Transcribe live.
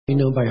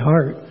know by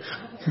heart,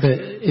 but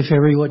if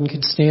everyone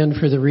could stand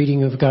for the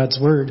reading of God's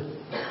Word.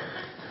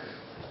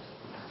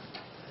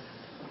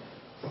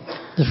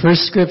 The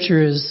first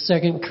scripture is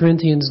 2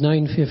 Corinthians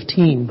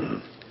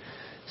 9:15.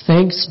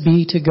 Thanks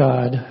be to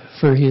God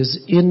for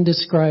His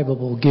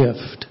indescribable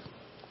gift.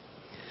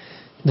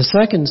 The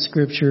second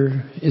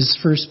scripture is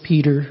 1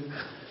 Peter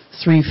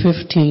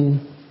 3:15.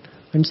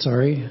 I'm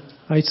sorry,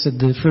 I said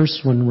the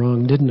first one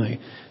wrong, didn't I?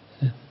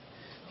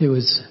 It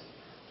was,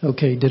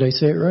 okay, did I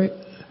say it right?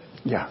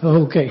 Yeah.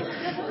 Oh, okay.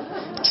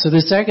 So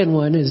the second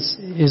one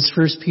is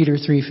 1 Peter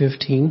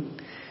 3:15,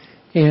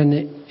 and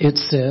it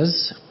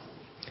says,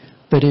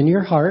 "But in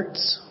your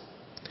hearts,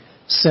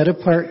 set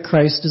apart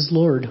Christ as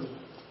Lord.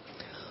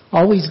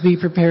 Always be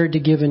prepared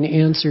to give an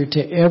answer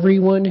to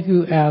everyone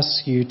who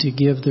asks you to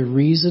give the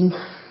reason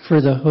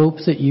for the hope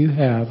that you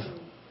have.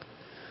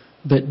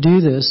 But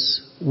do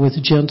this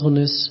with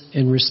gentleness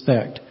and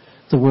respect."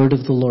 The word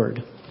of the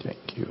Lord.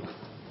 Thank you.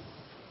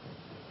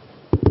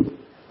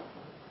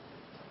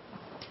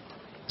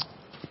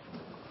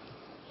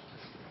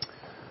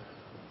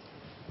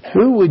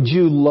 Who would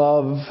you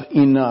love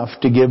enough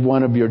to give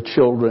one of your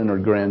children or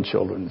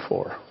grandchildren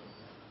for?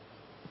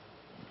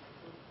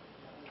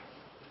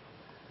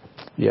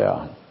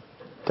 Yeah,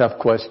 tough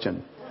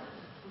question.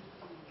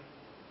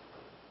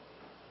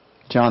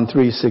 John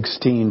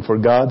 3:16, "For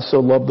God so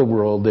loved the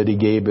world that He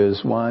gave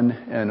His one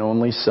and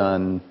only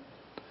Son,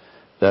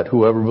 that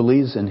whoever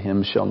believes in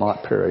Him shall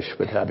not perish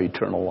but have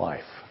eternal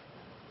life."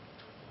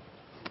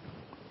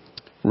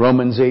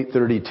 Romans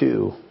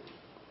 8:32,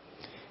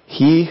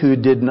 "He who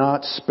did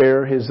not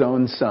spare His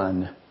own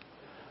Son,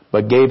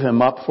 but gave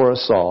Him up for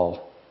us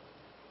all,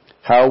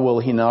 how will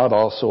He not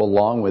also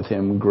along with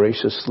Him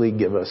graciously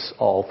give us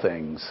all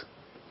things?"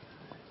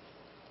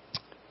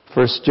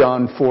 1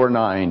 John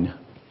 4:9,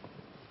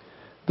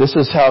 "This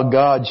is how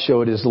God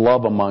showed His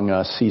love among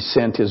us. He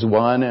sent His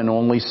one and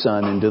only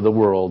Son into the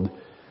world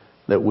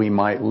that we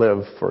might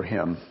live for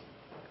Him."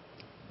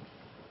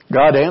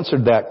 God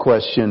answered that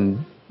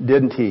question,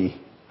 didn't He?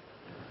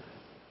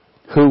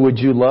 Who would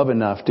you love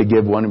enough to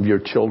give one of your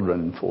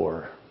children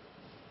for?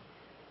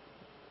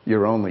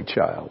 Your only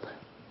child.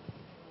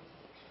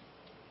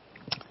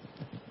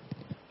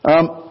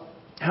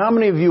 How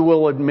many of you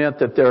will admit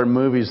that there are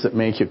movies that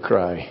make you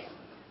cry?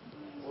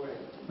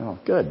 Oh,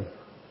 good.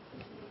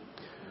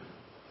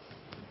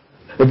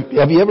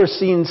 Have you ever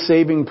seen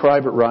Saving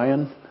Private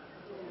Ryan?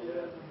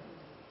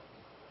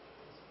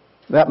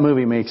 That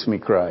movie makes me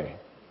cry.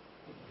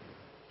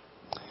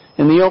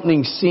 In the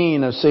opening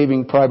scene of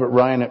Saving Private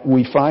Ryan,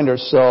 we find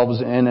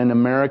ourselves in an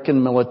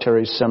American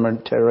military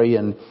cemetery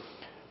in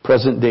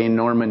present-day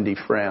Normandy,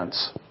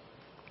 France.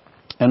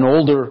 An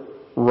older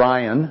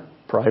Ryan,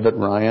 Private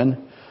Ryan,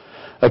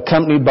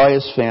 accompanied by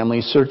his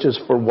family, searches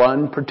for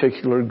one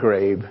particular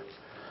grave,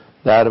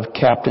 that of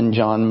Captain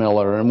John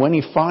Miller. And when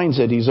he finds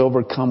it, he's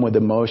overcome with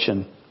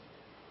emotion.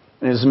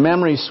 And his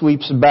memory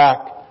sweeps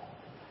back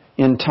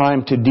in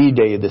time to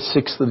D-Day, the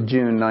 6th of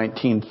June,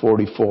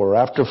 1944.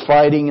 After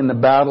fighting in the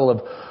Battle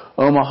of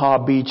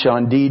Omaha Beach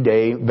on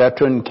D-Day,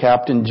 veteran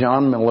Captain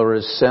John Miller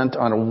is sent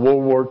on a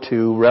World War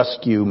II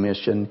rescue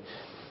mission.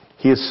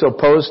 He is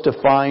supposed to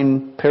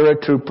find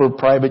paratrooper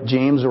Private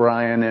James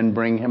Ryan and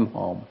bring him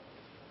home.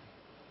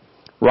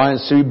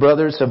 Ryan's three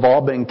brothers have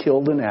all been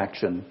killed in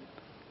action,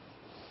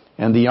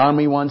 and the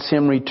Army wants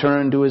him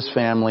returned to his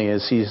family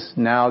as he's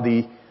now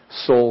the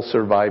sole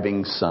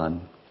surviving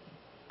son.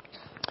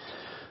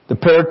 The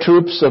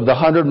paratroops of the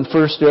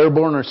 101st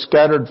Airborne are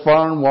scattered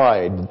far and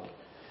wide,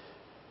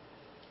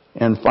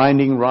 and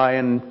finding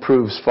Ryan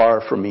proves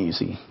far from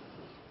easy.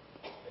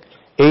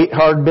 8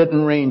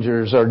 hard-bitten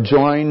Rangers are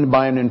joined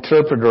by an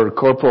interpreter,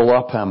 Corporal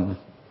Upham.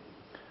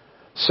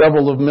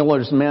 Several of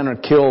Miller's men are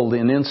killed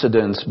in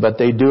incidents, but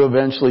they do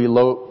eventually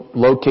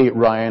locate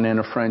Ryan in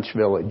a French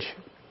village.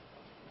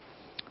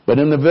 But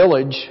in the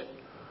village,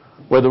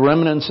 where the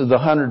remnants of the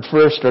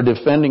 101st are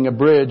defending a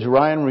bridge,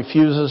 Ryan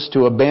refuses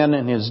to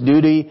abandon his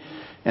duty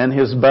and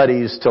his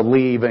buddies to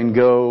leave and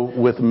go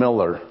with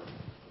Miller.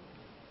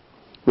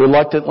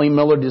 Reluctantly,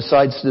 Miller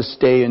decides to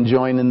stay and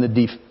join in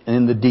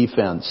the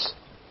defense.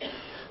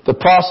 The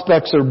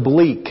prospects are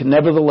bleak.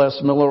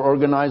 Nevertheless, Miller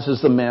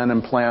organizes the men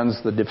and plans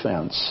the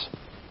defense.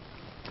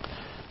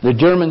 The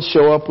Germans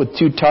show up with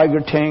 2 Tiger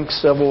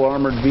tanks, several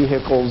armored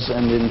vehicles,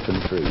 and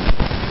infantry.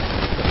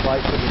 The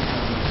fight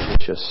becomes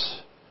vicious.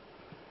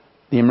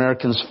 The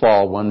Americans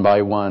fall one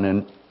by one,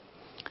 and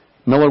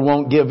Miller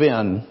won't give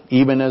in,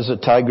 even as a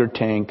Tiger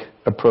tank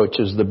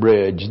approaches the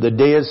bridge. The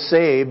day is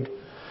saved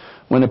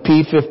when a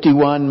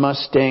P-51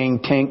 Mustang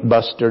tank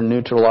buster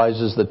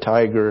neutralizes the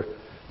Tiger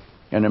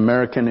and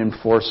American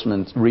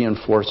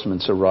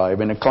reinforcements arrive.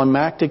 In a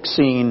climactic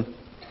scene,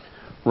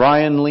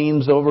 Ryan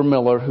leans over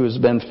Miller, who's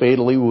been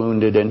fatally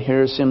wounded, and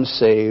hears him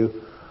say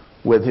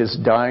with his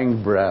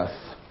dying breath,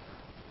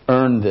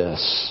 "Earn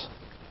this.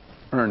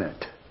 Earn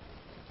it."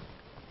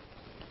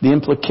 The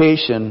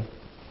implication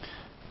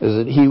is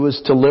that he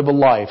was to live a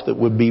life that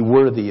would be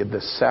worthy of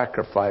the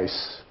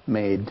sacrifice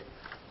made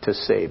to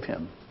save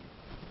him.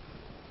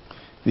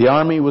 The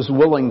army was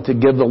willing to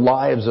give the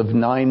lives of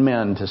 9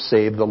 men to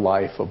save the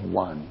life of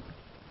 1.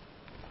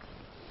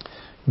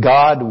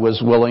 God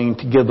was willing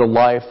to give the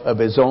life of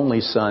His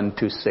only Son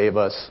to save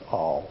us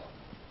all.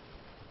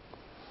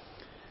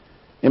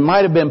 It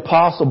might have been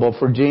possible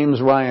for James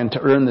Ryan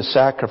to earn the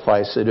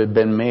sacrifice that had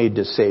been made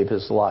to save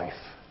his life.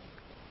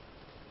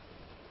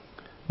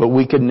 But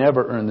we could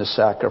never earn the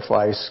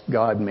sacrifice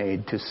God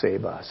made to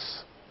save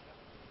us.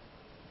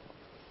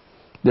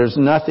 There's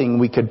nothing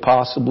we could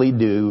possibly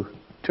do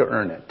to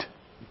earn it.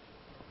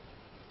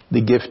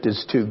 The gift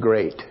is too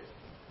great,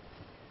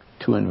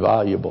 too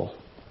invaluable.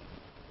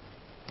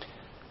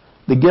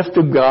 The gift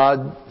of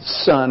God's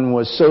Son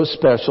was so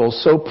special,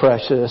 so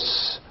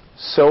precious,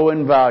 so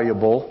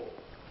invaluable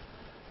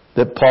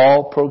that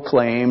Paul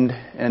proclaimed,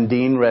 and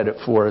Dean read it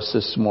for us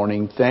this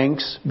morning,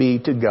 thanks be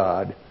to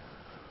God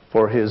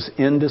for His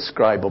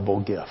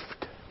indescribable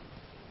gift.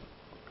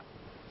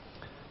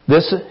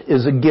 This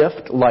is a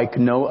gift like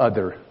no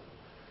other,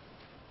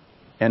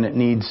 and it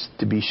needs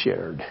to be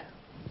shared.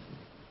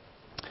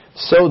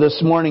 So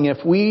this morning,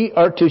 if we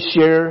are to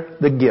share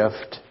the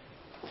gift,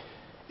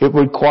 it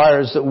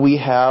requires that we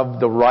have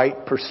the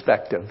right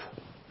perspective.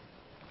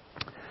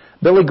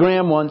 Billy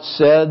Graham once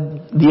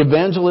said, the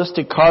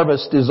evangelistic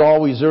harvest is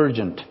always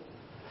urgent.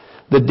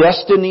 The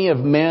destiny of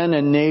men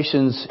and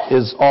nations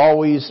is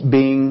always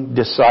being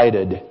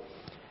decided.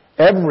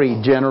 Every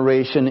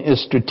generation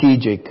is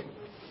strategic.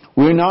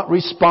 We're not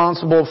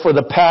responsible for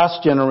the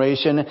past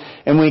generation,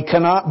 and we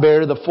cannot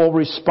bear the full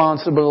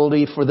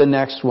responsibility for the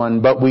next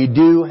one, but we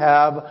do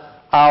have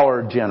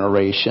our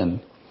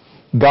generation.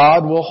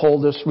 God will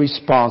hold us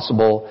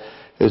responsible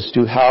as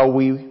to how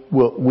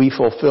we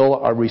fulfill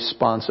our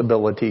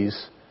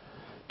responsibilities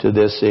to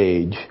this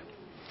age.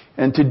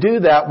 And to do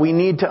that, we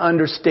need to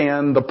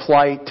understand the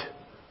plight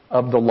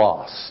of the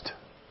lost.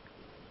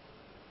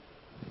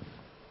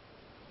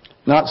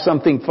 Not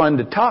something fun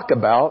to talk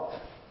about,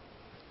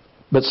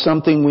 but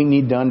something we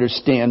need to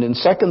understand. In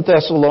 2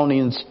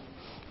 Thessalonians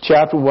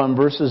chapter 1,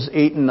 verses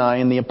 8 and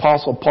 9, the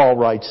Apostle Paul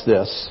writes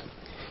this,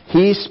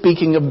 He,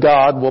 speaking of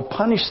God, will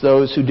punish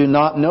those who do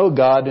not know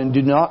God and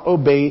do not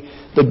obey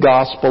the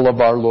gospel of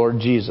our Lord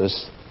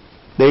Jesus.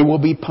 They will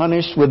be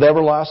punished with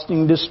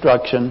everlasting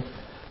destruction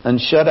and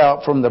shut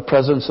out from the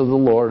presence of the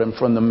Lord and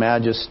from the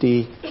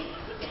majesty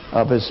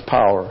of His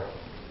power.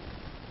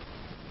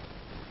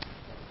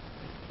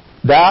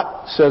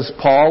 That, says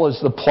Paul, is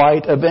the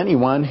plight of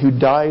anyone who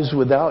dies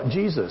without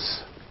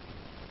Jesus.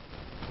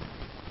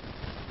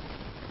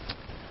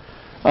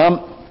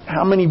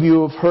 How many of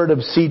you have heard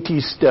of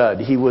C.T. Studd?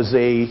 He was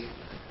a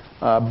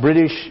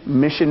British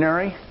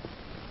missionary.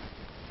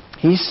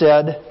 He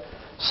said,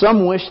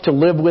 some wish to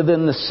live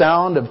within the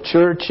sound of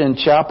church and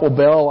chapel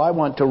bell. I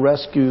want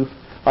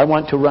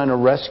to run a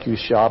rescue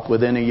shop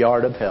within a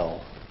yard of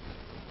hell.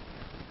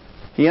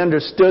 He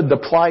understood the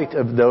plight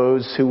of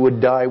those who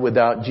would die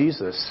without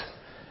Jesus.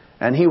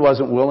 And he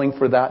wasn't willing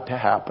for that to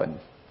happen.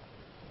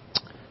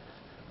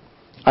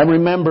 I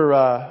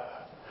remember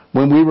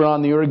when we were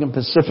on the Oregon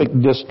Pacific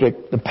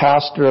District, the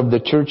pastor of the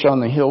church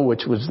on the hill,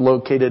 which was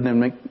located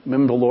in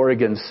McMinnville,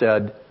 Oregon,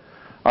 said,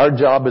 our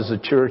job as a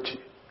church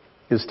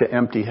is to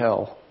empty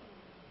hell.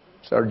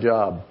 It's our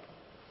job.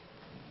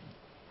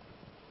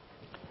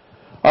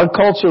 Our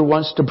culture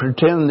wants to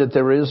pretend that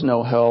there is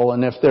no hell,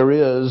 and if there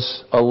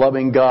is, a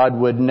loving God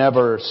would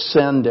never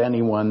send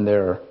anyone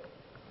there.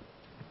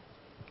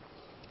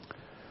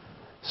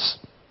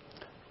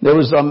 There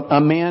was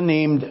a man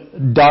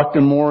named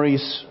Dr.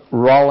 Maurice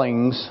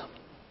Rawlings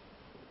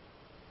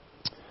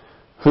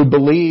who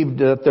believed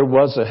that there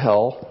was a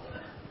hell.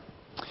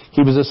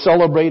 He was a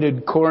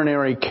celebrated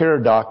coronary care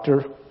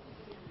doctor,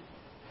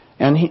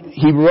 and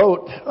he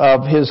wrote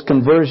of his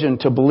conversion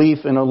to belief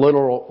in a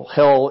literal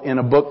hell in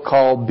a book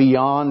called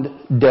Beyond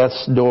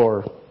Death's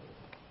Door.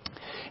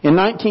 In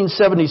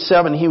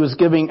 1977, he was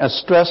giving a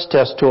stress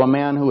test to a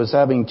man who was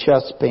having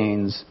chest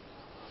pains.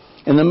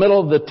 In the middle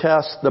of the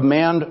test, the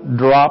man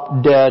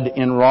dropped dead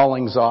in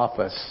Rawlings'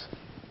 office.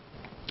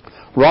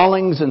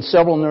 Rawlings and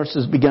several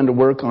nurses began to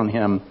work on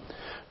him.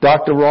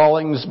 Dr.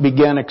 Rawlings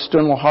began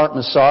external heart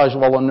massage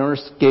while a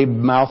nurse gave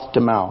mouth to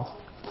mouth.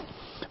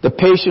 The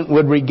patient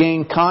would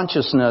regain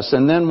consciousness,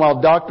 and then while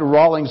Dr.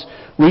 Rawlings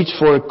reached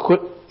for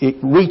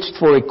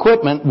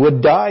equipment,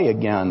 would die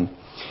again.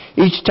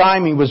 Each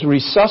time he was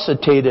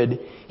resuscitated,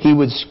 he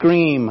would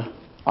scream,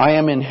 I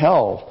am in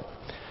hell.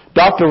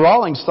 Dr.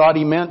 Rawlings thought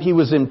he meant he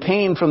was in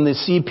pain from the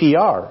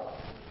CPR.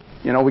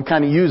 You know, we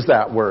kind of use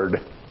that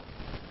word.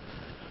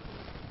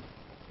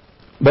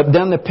 But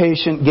then the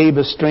patient gave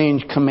a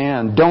strange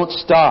command, don't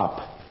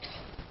stop.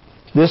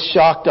 This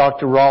shocked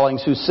Dr.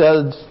 Rawlings, who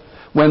said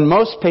when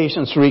most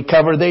patients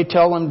recover, they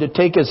tell him to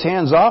take his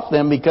hands off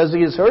them because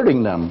he is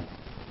hurting them.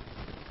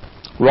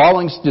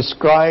 Rawlings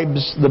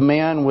describes the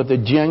man with a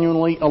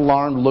genuinely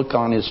alarmed look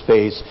on his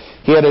face.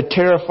 He had a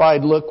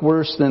terrified look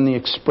worse than the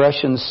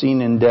expression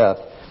seen in death.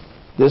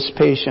 This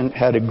patient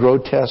had a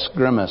grotesque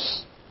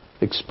grimace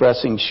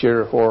expressing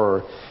sheer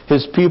horror.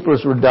 His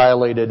pupils were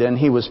dilated and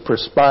he was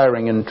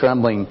perspiring and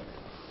trembling.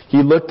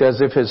 He looked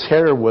as if his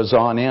hair was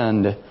on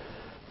end.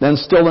 Then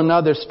still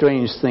another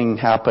strange thing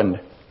happened.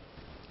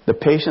 The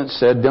patient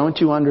said, "Don't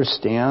you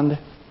understand?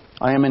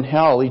 I am in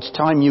hell. Each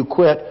time you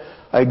quit,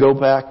 I go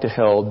back to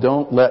hell.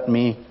 Don't let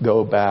me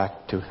go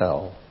back to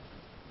hell."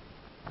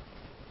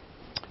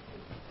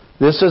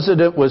 This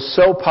incident was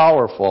so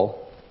powerful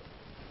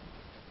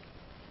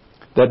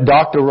that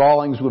Dr.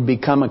 Rawlings would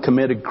become a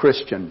committed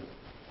Christian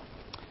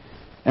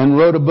and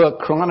wrote a book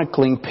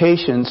chronicling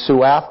patients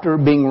who, after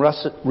being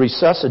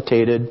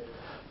resuscitated,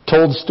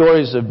 told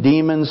stories of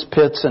demons,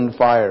 pits, and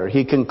fire.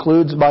 He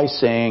concludes by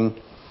saying,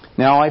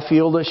 "Now I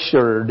feel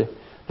assured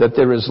that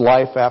there is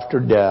life after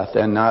death,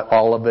 and not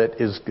all of it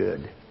is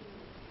good."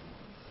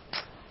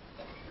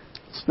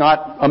 It's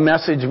not a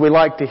message we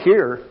like to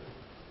hear,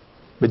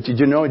 but did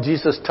you know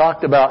Jesus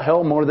talked about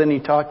hell more than He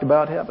talked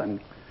about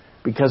heaven?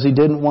 Because He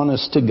didn't want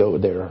us to go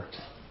there.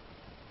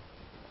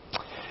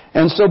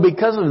 And so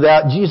because of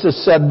that,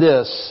 Jesus said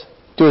this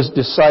to His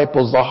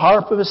disciples, "The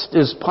harvest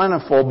is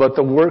plentiful, but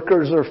the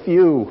workers are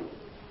few."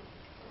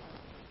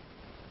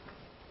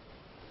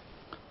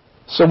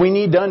 So we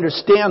need to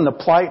understand the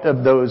plight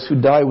of those who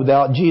die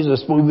without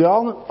Jesus. But we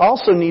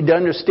also need to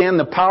understand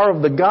the power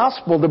of the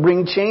gospel to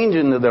bring change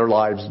into their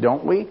lives,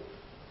 don't we?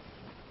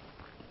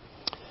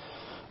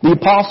 The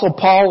Apostle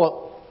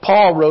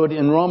Paul wrote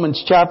in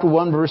Romans chapter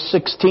 1 verse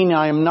 16,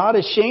 "I am not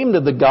ashamed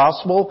of the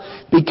gospel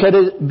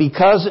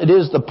because it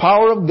is the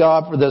power of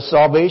God for the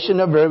salvation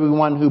of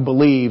everyone who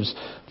believes,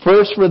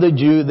 first for the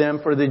Jew, then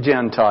for the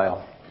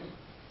Gentile."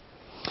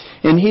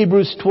 In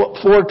Hebrews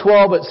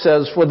 4:12 it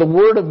says, "For the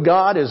word of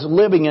God is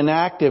living and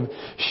active,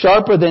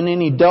 sharper than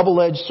any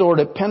double-edged sword.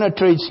 It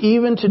penetrates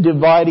even to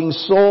dividing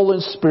soul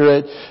and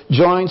spirit,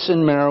 joints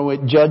and marrow.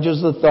 It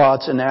judges the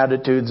thoughts and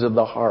attitudes of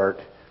the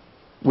heart."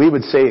 We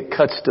would say it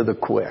cuts to the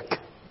quick.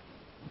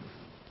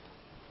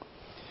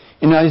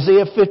 In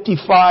Isaiah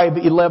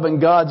 55:11,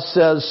 God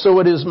says,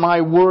 "So is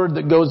my word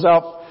that goes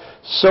out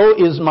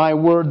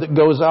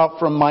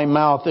from my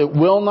mouth. It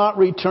will not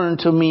return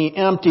to me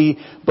empty,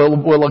 but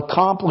will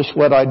accomplish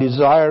what I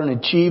desire and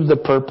achieve the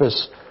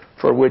purpose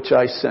for which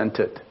I sent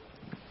it."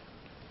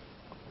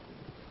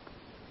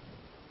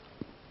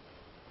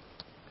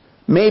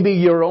 Maybe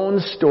your own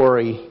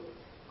story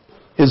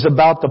is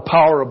about the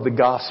power of the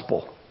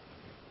gospel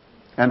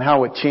and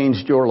how it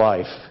changed your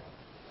life.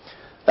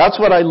 That's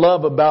what I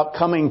love about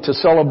coming to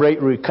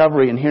Celebrate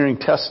Recovery and hearing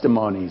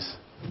testimonies.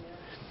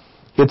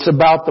 It's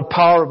about the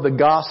power of the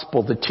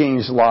gospel to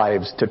change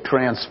lives, to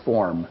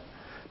transform,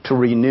 to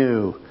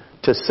renew,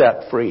 to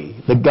set free.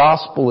 The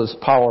gospel is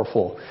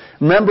powerful.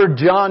 Remember,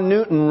 John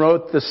Newton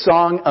wrote the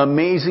song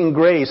Amazing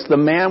Grace. The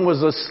man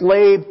was a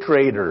slave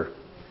trader.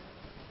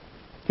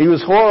 He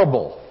was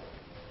horrible.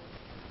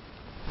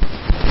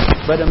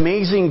 But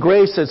Amazing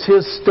Grace is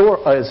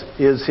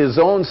his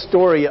own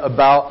story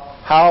about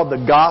how the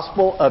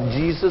gospel of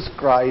Jesus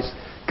Christ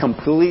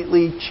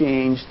completely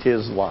changed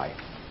his life.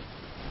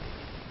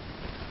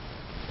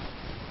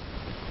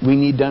 We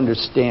need to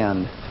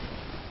understand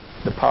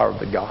the power of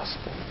the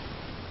gospel.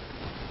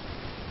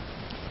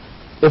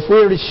 If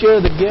we are to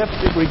share the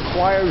gift, it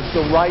requires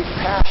the right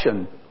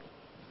passion.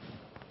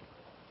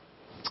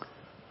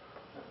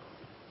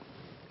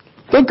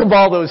 Think of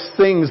all those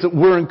things that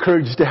we're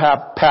encouraged to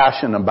have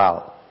passion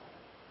about.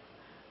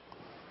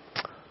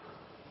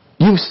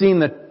 You've seen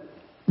the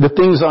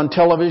things on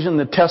television,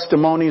 the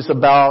testimonies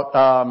about,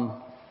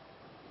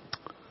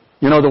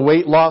 the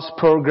weight loss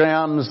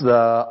programs,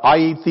 I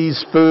eat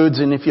these foods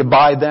and if you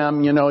buy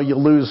them, you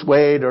lose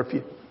weight, or if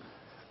you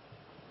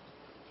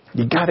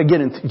got to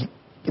get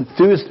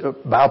enthused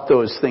about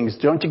those things,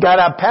 don't you? Got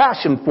to have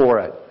passion for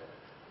it.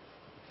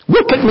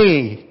 Look at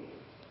me.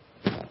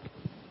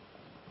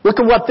 Look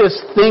at what this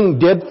thing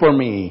did for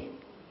me.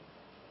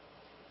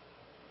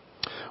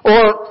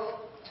 Or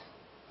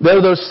there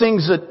are those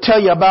things that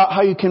tell you about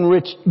how you can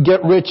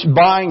get rich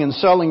buying and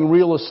selling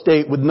real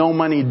estate with no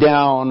money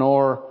down,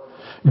 or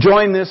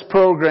join this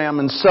program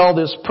and sell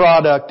this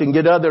product and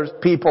get other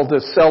people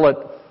to sell it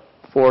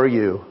for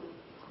you.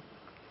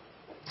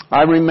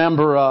 I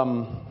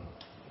remember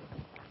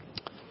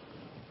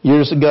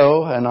years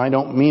ago, and I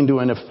don't mean to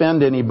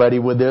offend anybody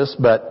with this,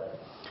 but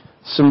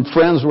some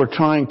friends were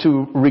trying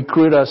to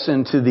recruit us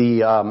into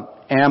the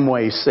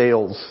Amway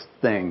sales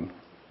thing.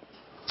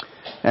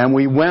 And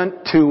we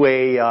went to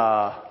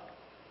a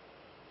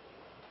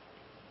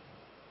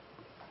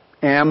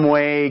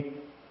Amway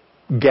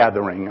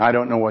gathering. I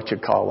don't know what you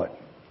call it.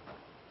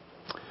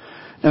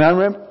 And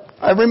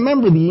I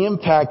remember the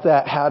impact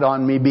that had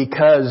on me,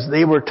 because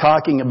they were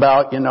talking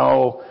about,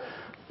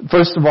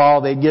 first of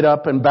all, they get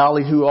up and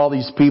ballyhoo all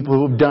these people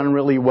who've done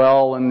really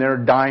well, and they're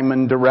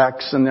diamond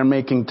directs and they're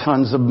making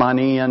tons of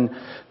money and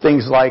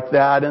things like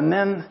that. And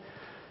then,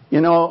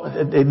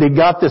 they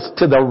got this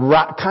to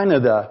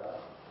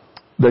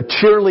the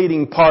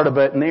cheerleading part of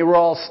it, and they were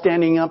all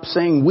standing up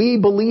saying, "We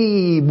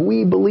believe,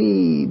 we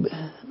believe."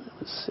 I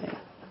was saying,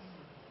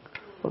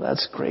 well,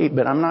 that's great,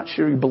 but I'm not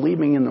sure you're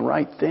believing in the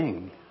right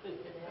thing.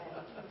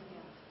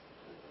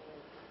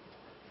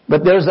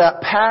 But there's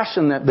that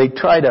passion that they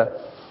try to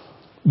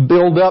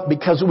build up,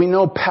 because we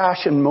know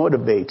passion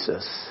motivates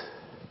us.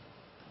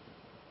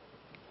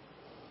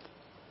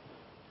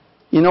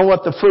 You know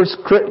what the first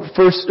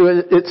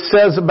it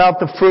says about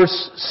the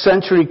first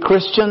century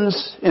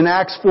Christians in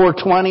Acts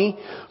 4:20?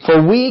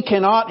 For we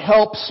cannot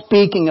help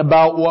speaking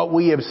about what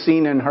we have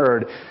seen and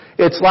heard.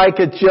 It's like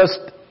it just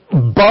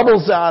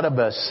bubbles out of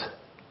us.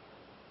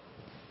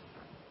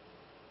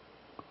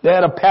 They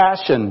had a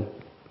passion.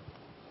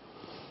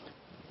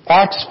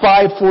 Acts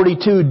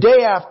 5:42,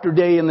 day after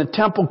day in the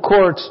temple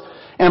courts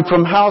and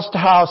from house to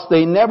house,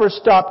 they never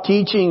stopped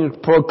teaching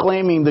and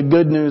proclaiming the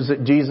good news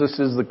that Jesus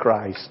is the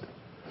Christ.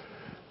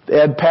 They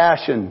had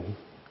passion.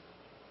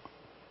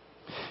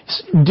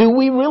 Do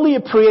we really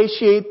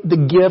appreciate the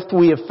gift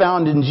we have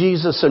found in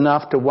Jesus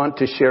enough to want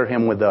to share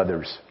Him with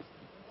others?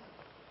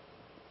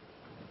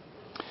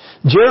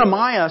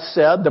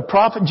 The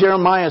prophet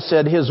Jeremiah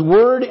said, His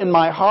word in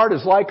my heart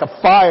is like a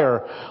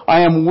fire.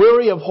 I am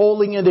weary of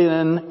holding it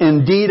in.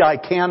 Indeed, I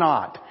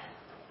cannot.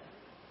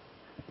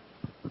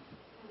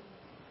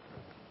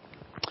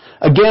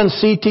 Again,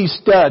 C.T.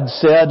 Studd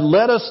said,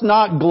 let us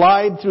not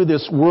glide through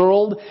this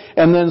world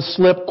and then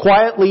slip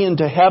quietly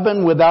into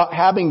heaven without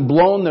having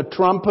blown the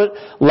trumpet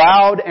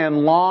loud and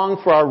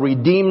long for our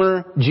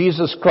Redeemer,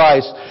 Jesus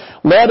Christ.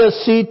 Let us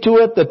see to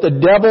it that the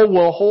devil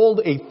will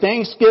hold a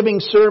Thanksgiving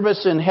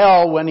service in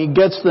hell when he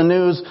gets the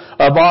news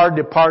of our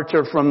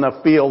departure from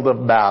the field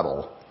of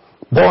battle.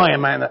 Boy,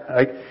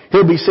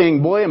 he'll be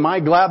saying, boy, am I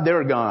glad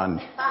they're gone.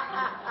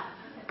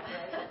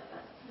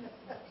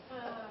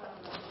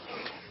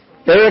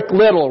 Eric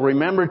Liddell,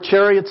 remember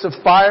Chariots of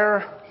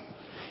Fire?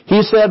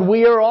 He said,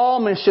 we are all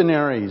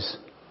missionaries.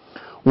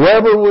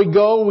 Wherever we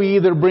go, we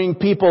either bring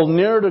people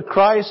near to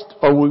Christ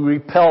or we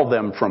repel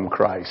them from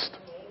Christ.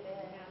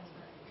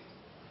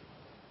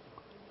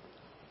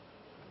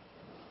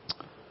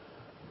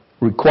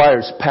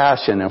 Requires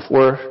passion. If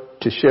we're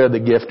to share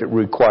the gift, it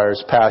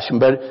requires passion.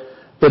 But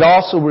it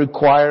also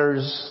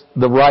requires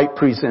the right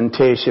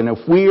presentation.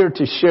 If we are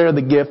to share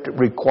the gift, it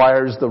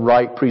requires the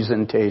right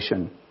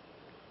presentation.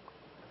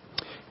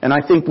 And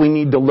I think we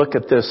need to look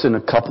at this in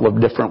a couple of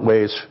different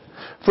ways.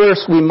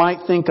 First, we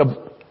might think of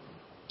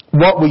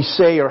what we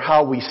say or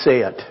how we say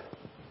it.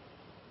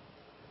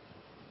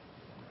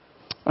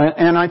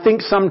 And I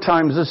think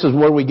sometimes this is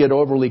where we get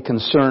overly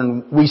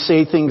concerned. We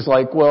say things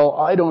like, well,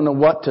 I don't know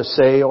what to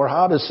say or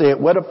how to say it.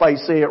 What if I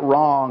say it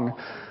wrong?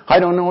 I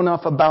don't know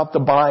enough about the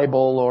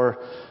Bible, or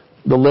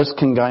the list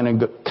can kind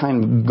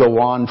of go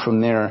on from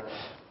there.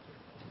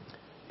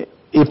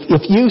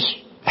 If you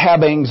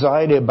have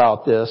anxiety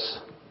about this,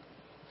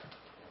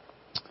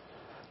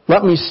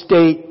 let me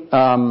state,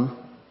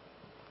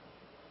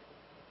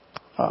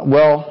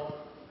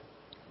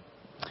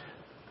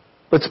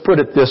 let's put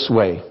it this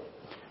way.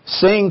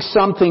 Saying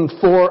something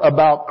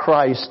about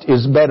Christ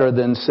is better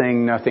than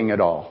saying nothing at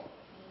all.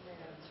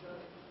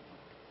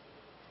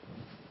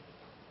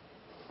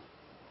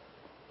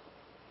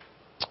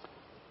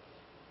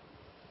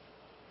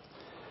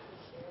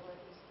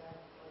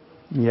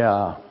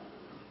 Yeah.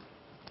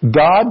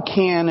 God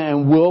can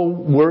and will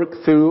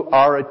work through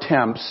our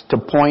attempts to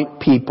point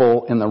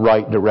people in the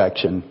right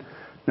direction,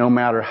 no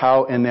matter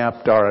how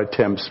inept our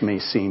attempts may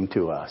seem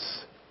to us,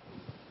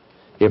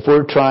 if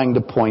we're trying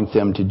to point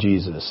them to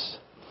Jesus.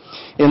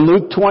 In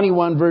Luke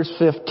 21 verse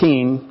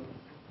 15,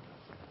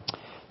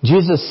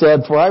 Jesus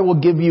said, for I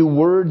will give you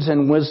words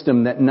and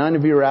wisdom that none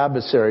of your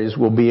adversaries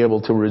will be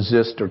able to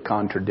resist or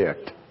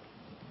contradict.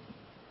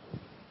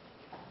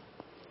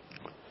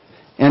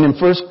 And in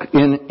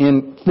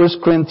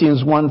 1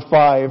 Corinthians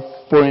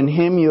 1:5, for in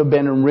Him you have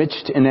been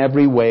enriched in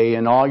every way,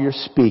 in all your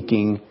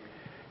speaking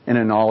and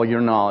in all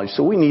your knowledge.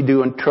 So we need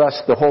to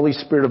entrust the Holy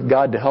Spirit of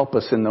God to help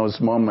us in those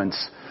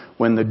moments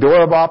when the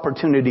door of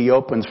opportunity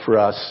opens for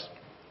us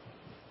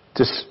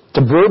to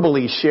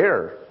verbally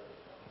share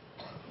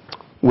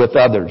with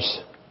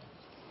others.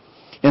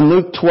 In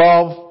Luke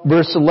 12,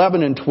 verse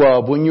 11 and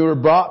 12, when you are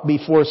brought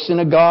before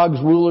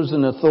synagogues, rulers,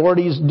 and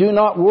authorities, do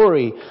not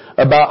worry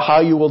about how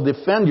you will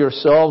defend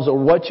yourselves or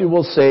what you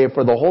will say,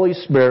 for the Holy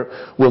Spirit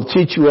will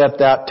teach you at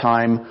that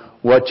time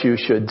what you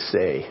should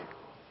say.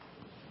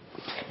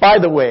 By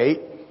the way,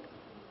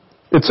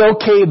 it's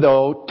okay,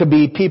 though, to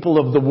be people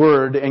of the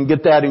Word and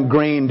get that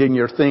ingrained in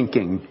your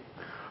thinking.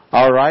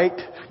 All right?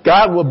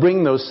 God will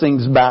bring those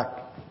things back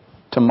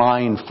to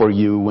mind for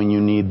you when you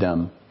need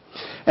them.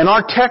 And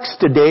our text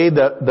today,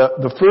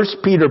 the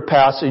 1 Peter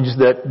passage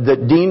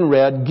that Dean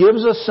read,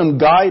 gives us some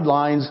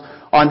guidelines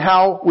on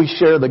how we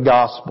share the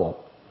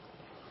gospel.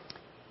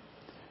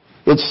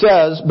 It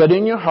says, but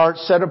in your heart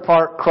set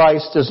apart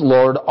Christ as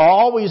Lord.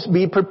 Always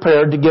be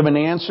prepared to give an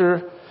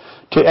answer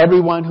to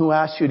everyone who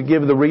asks you to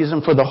give the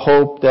reason for the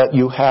hope that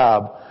you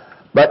have.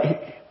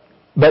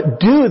 But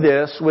do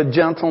this with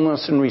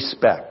gentleness and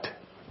respect.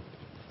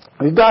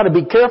 We've got to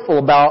be careful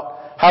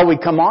about how we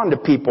come on to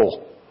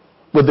people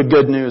with the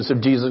good news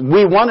of Jesus.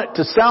 We want it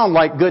to sound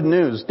like good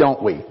news,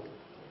 don't we?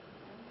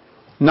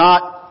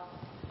 Not,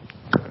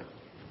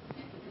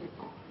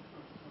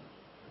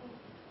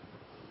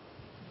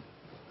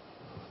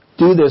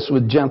 do this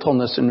with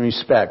gentleness and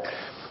respect.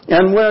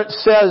 And where it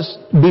says,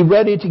 be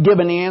ready to give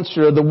an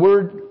answer, the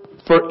word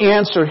for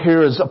answer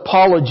here is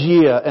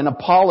apologia, an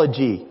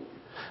apology.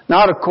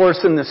 Not, of course,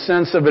 in the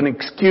sense of an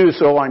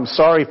excuse, oh, I'm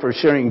sorry for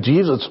sharing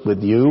Jesus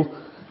with you.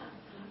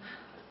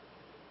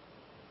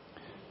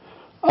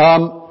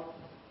 But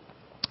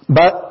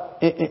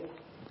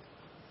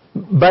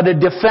a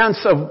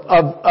defense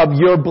of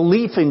your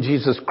belief in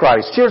Jesus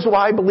Christ. Here's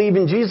why I believe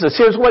in Jesus.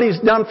 Here's what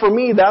He's done for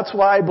me. That's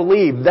why I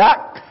believe.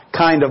 That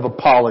kind of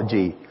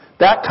apology.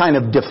 That kind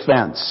of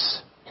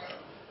defense.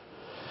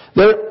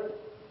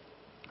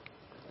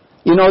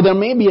 There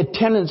may be a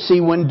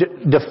tendency when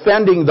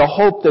defending the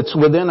hope that's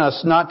within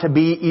us not to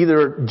be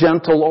either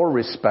gentle or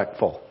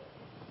respectful.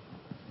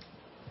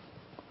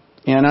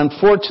 And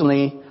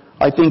unfortunately,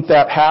 I think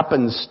that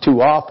happens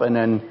too often,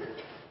 and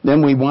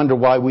then we wonder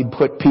why we'd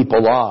put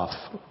people off,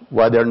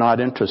 why they're not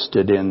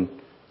interested in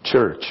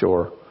church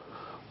or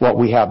what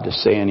we have to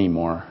say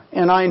anymore.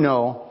 And I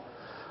know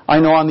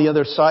on the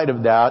other side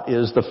of that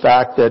is the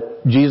fact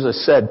that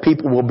Jesus said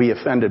people will be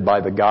offended by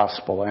the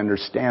gospel. I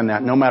understand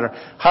that. No matter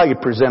how you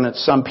present it,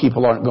 some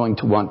people aren't going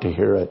to want to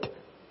hear it.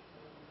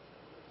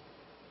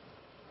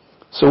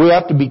 So we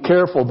have to be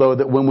careful, though,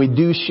 that when we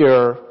do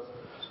share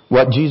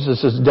what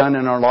Jesus has done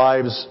in our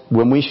lives,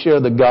 when we share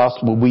the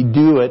gospel, we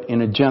do it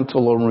in a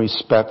gentle and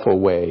respectful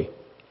way.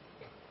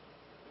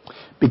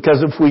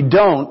 Because if we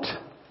don't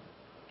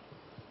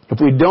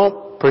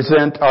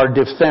present our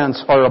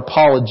defense, our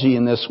apology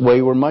in this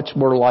way, we're much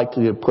more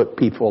likely to put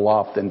people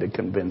off than to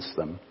convince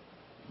them.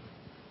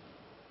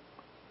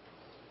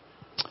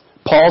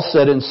 Paul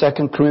said in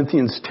 2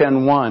 Corinthians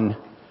 10:1,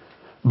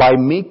 by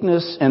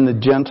meekness and the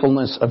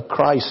gentleness of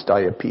Christ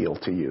I appeal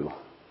to you.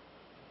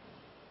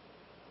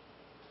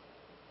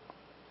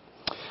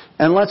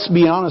 And let's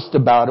be honest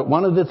about it.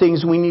 One of the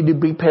things we need to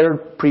be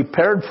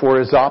prepared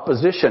for is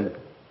opposition.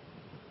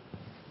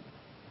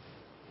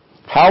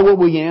 How will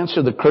we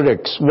answer the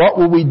critics? What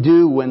will we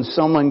do when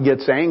someone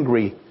gets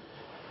angry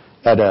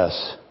at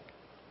us?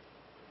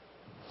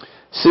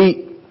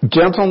 See,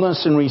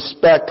 gentleness and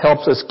respect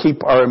helps us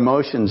keep our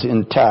emotions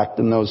intact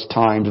in those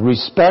times.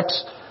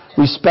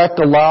 Respect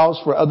allows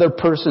for other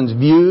person's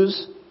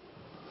views,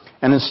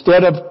 and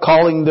instead of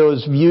calling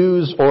those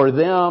views or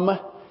them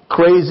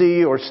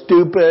crazy or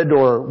stupid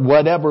or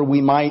whatever we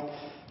might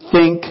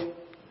think,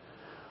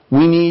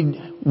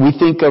 we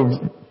think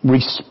of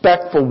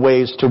respectful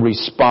ways to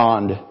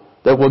respond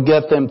that will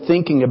get them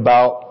thinking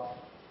about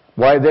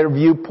why their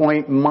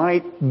viewpoint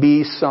might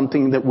be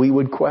something that we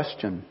would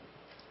question.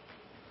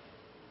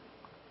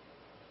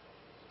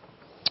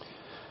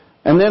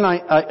 And then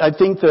I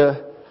think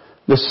the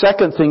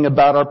second thing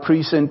about our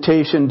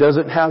presentation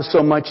doesn't have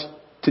so much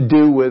to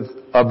do with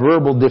a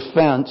verbal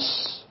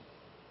defense,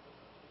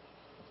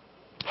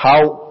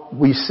 how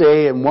we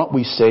say and what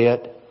we say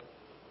it,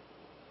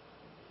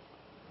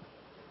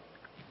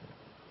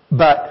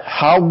 but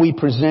how we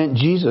present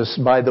Jesus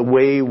by the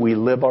way we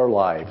live our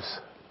lives.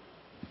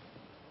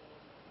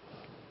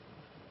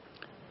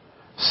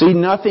 See,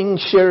 nothing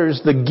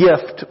shares the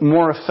gift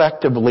more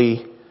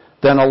effectively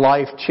than a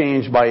life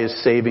changed by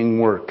His saving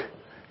work.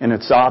 And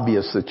it's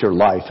obvious that your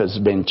life has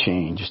been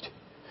changed.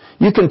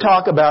 You can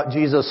talk about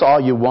Jesus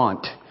all you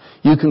want.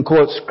 You can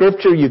quote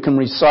Scripture, you can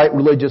recite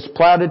religious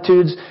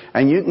platitudes,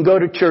 and you can go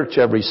to church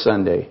every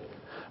Sunday.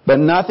 But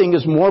nothing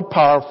is more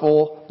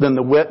powerful than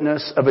the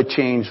witness of a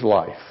changed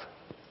life.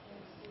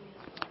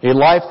 A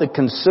life that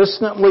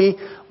consistently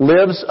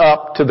lives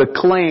up to the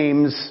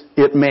claims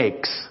it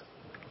makes.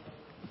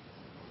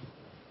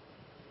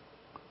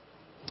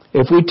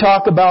 If we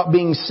talk about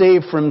being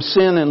saved from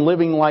sin and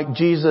living like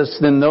Jesus,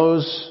 then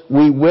those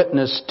we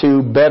witness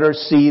to better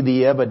see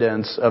the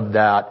evidence of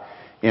that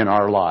in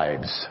our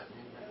lives.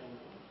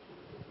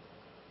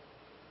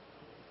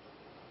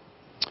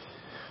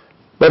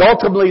 But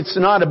ultimately, it's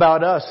not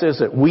about us, is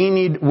it?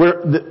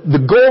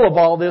 The goal of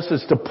all this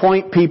is to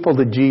point people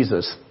to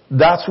Jesus.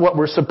 That's what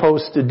we're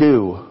supposed to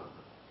do.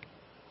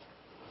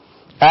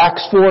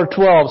 Acts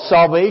 4:12,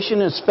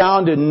 salvation is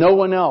found in no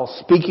one else,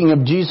 speaking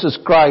of Jesus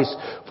Christ,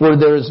 for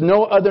there is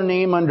no other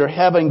name under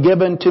heaven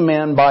given to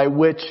man by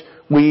which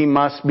we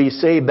must be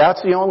saved.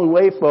 That's the only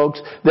way,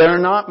 folks. There are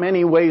not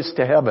many ways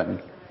to heaven.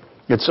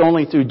 It's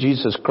only through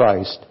Jesus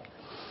Christ.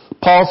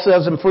 Paul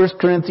says in 1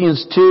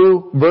 Corinthians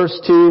 2, verse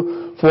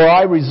 2, for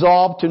I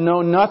resolved to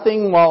know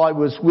nothing while I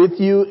was with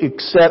you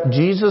except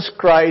Jesus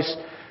Christ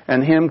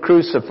and Him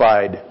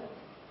crucified.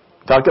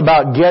 Talk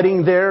about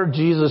getting there.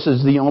 Jesus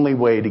is the only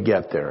way to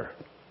get there.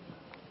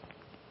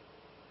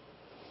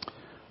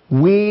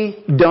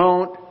 We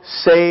don't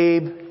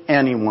save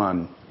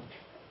anyone.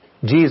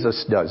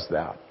 Jesus does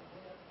that.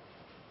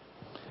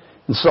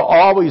 And so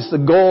always the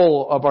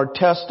goal of our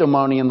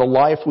testimony and the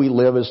life we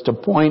live is to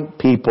point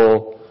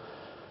people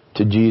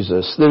to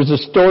Jesus. There's a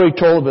story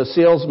told of a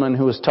salesman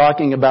who was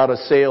talking about a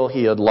sale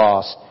he had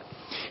lost.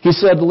 He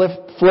said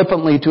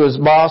flippantly to his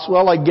boss,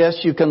 well, I guess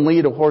you can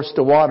lead a horse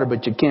to water,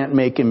 but you can't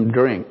make him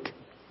drink.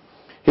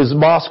 His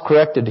boss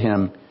corrected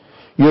him.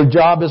 Your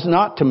job is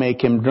not to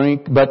make him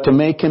drink, but to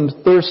make him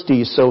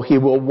thirsty so he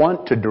will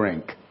want to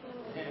drink.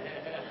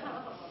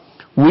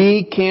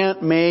 We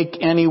can't make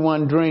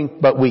anyone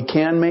drink, but we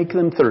can make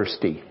them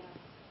thirsty.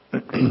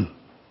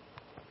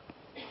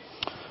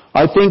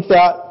 I think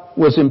that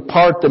was in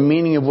part the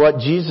meaning of what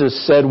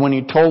Jesus said when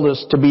He told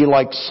us to be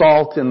like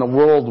salt in the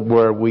world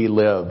where we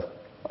live.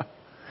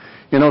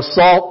 You know,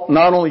 salt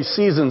not only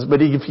seasons,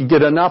 but if you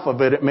get enough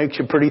of it, it makes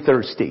you pretty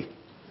thirsty.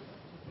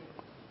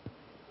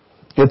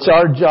 It's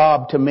our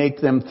job to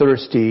make them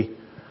thirsty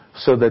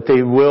so that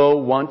they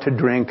will want to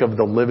drink of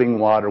the living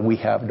water we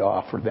have to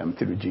offer them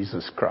through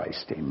Jesus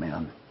Christ.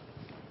 Amen.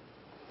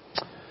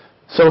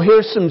 So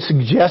here's some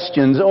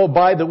suggestions. Oh,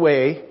 by the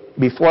way,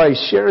 before I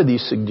share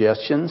these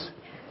suggestions,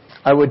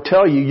 I would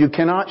tell you, you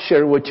cannot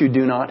share what you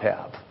do not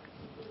have.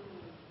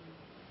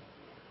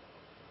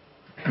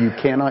 You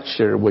cannot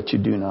share what you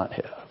do not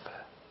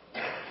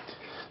have.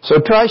 So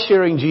try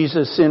sharing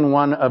Jesus in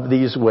one of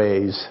these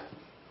ways.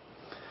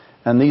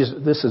 And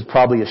this is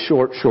probably a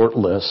short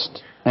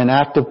list. An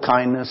act of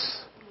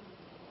kindness,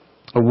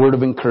 a word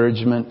of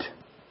encouragement,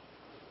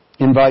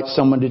 invite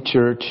someone to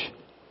church,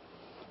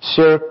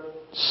 share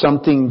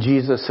something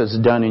Jesus has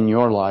done in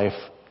your life,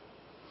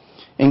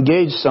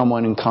 engage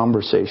someone in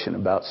conversation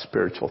about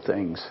spiritual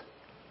things.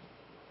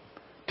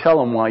 Tell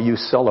them why you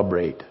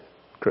celebrate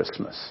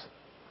Christmas.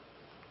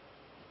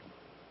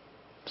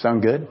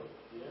 Sound good?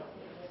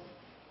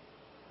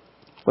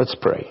 Let's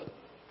pray.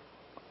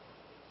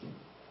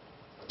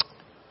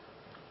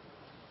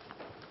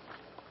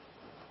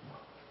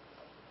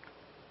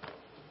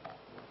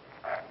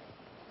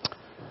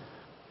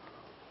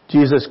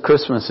 Jesus,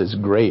 Christmas is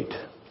great.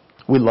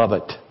 We love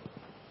it.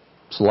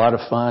 It's a lot of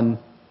fun.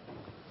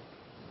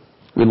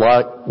 We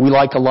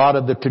like a lot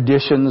of the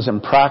traditions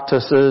and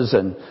practices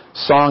and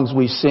songs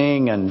we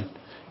sing and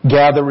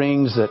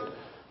gatherings that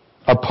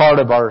are part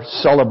of our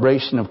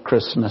celebration of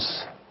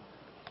Christmas.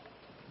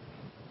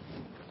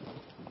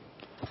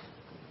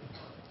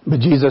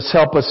 But Jesus,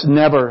 help us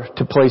never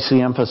to place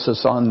the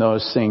emphasis on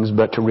those things,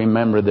 but to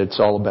remember that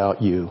it's all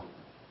about you.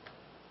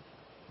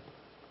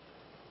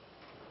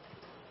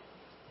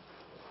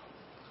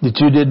 That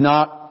you did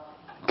not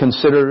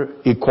consider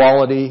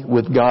equality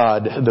with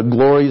God, the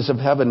glories of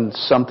heaven,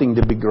 something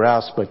to be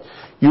grasped, but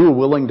you were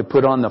willing to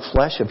put on the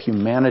flesh of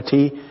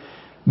humanity,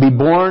 be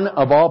born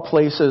of all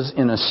places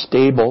in a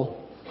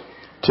stable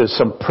to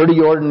some pretty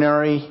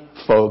ordinary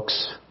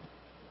folks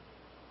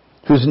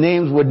whose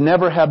names would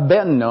never have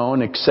been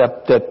known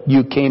except that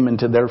you came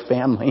into their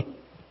family.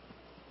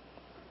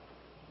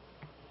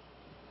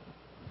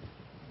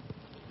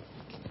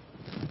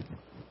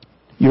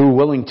 You were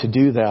willing to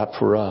do that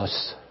for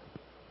us.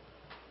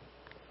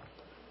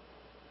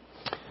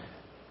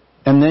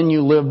 And then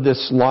you lived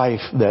this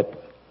life that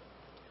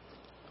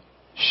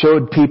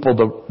showed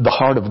people the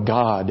heart of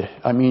God.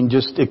 I mean,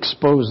 just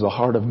exposed the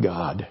heart of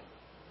God.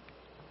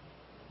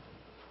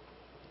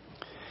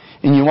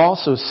 And you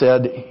also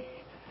said,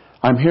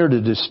 I'm here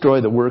to destroy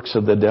the works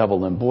of the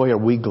devil. And boy, are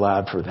we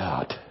glad for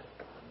that.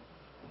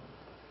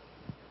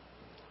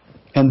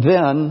 And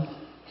then,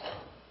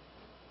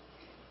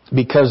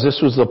 because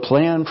this was the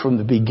plan from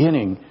the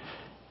beginning,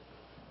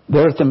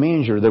 there at the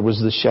manger, there was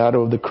the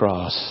shadow of the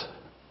cross.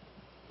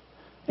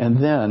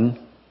 And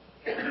then,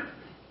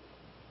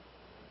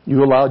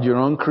 you allowed your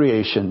own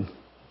creation,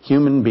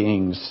 human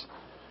beings,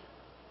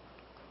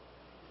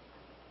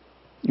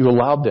 you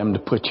allowed them to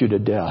put you to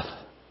death.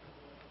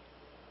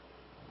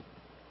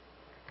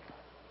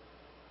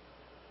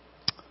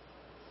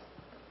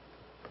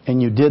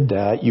 And you did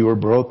that. You were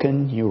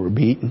broken. You were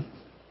beaten.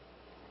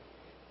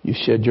 You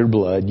shed your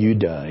blood. You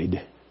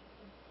died.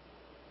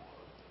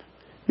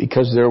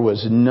 Because there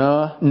was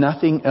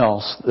nothing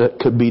else that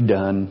could be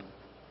done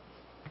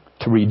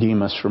to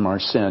redeem us from our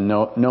sin.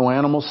 No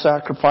animal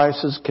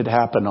sacrifices could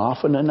happen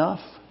often enough.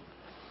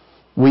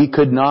 We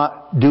could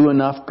not do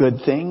enough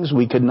good things.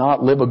 We could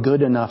not live a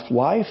good enough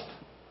life.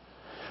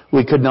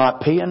 We could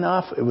not pay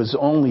enough. It was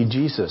only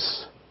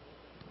Jesus.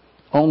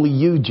 Only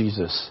you,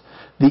 Jesus.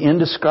 The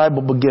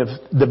indescribable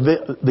gift.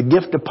 The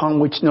gift upon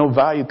which no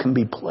value can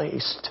be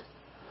placed.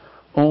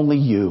 Only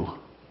you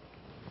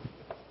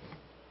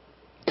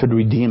could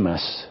redeem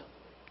us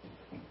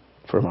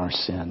from our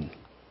sin.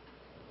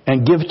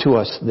 And give to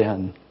us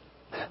then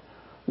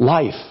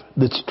life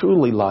that's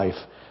truly life.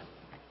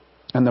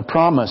 And the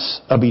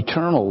promise of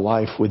eternal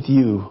life with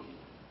you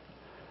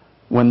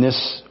when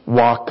this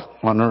walk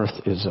on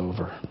earth is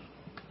over.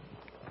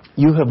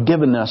 You have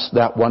given us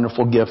that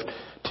wonderful gift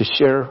to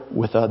share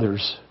with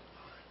others.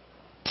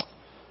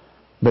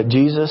 But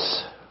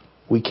Jesus,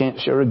 we can't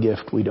share a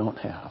gift we don't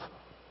have.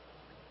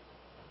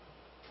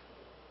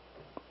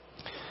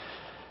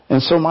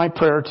 And so my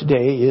prayer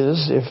today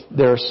is, if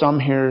there are some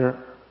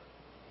here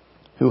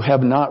who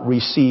have not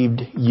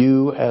received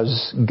you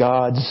as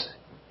God's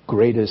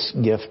greatest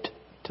gift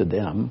to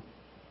them,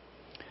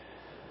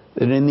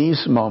 that in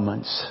these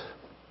moments,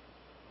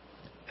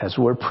 as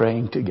we're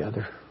praying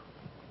together,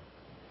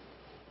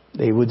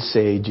 they would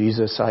say,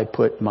 Jesus, I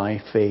put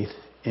my faith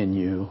in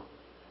you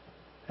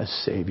as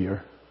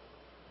Savior.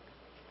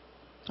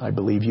 I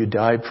believe you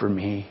died for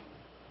me.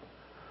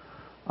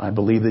 I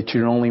believe that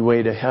you're the only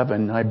way to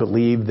heaven. I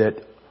believe that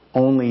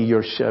only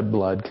your shed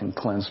blood can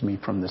cleanse me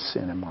from the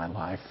sin in my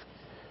life.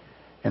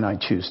 And I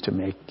choose to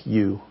make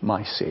you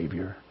my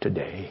Savior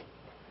today.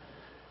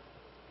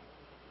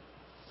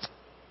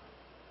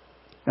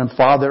 And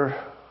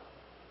Father,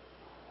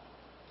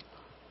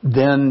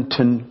 then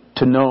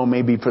to know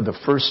maybe for the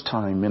first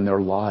time in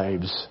their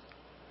lives,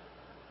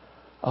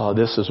 oh,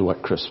 this is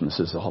what Christmas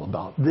is all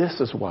about. This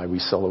is why we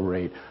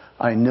celebrate.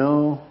 I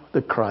know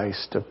the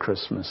Christ of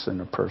Christmas in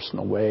a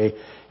personal way,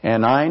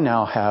 and I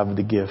now have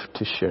the gift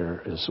to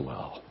share as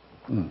well.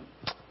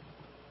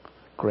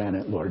 Grant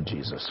it, Lord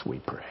Jesus, we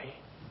pray.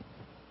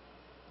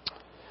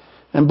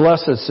 And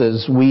bless us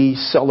as we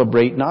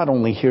celebrate not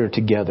only here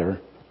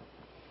together,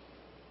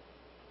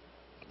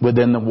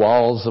 within the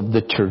walls of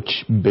the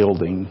church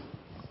building,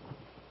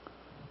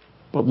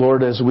 but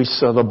Lord, as we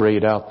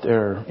celebrate out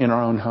there in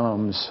our own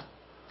homes,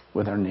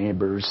 with our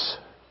neighbors,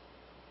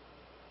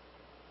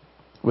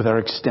 with our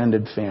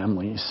extended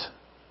families,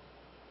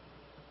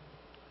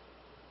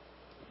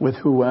 with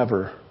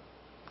whoever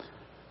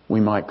we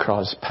might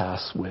cross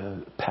paths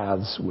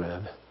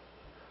with,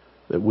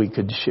 that we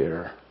could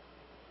share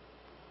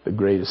the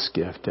greatest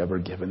gift ever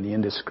given, the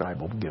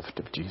indescribable gift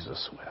of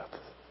Jesus with.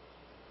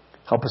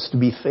 Help us to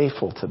be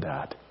faithful to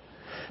that.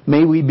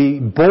 May we be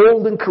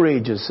bold and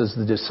courageous as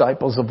the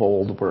disciples of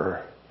old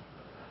were.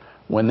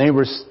 When they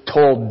were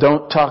told,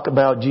 don't talk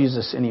about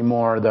Jesus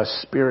anymore, the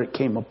Spirit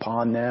came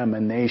upon them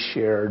and they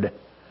shared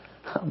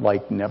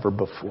like never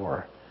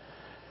before.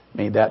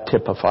 May that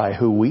typify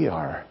who we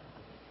are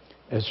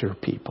as your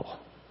people,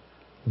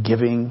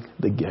 giving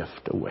the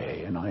gift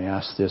away. And I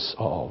ask this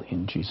all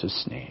in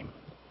Jesus' name.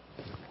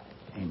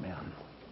 Amen.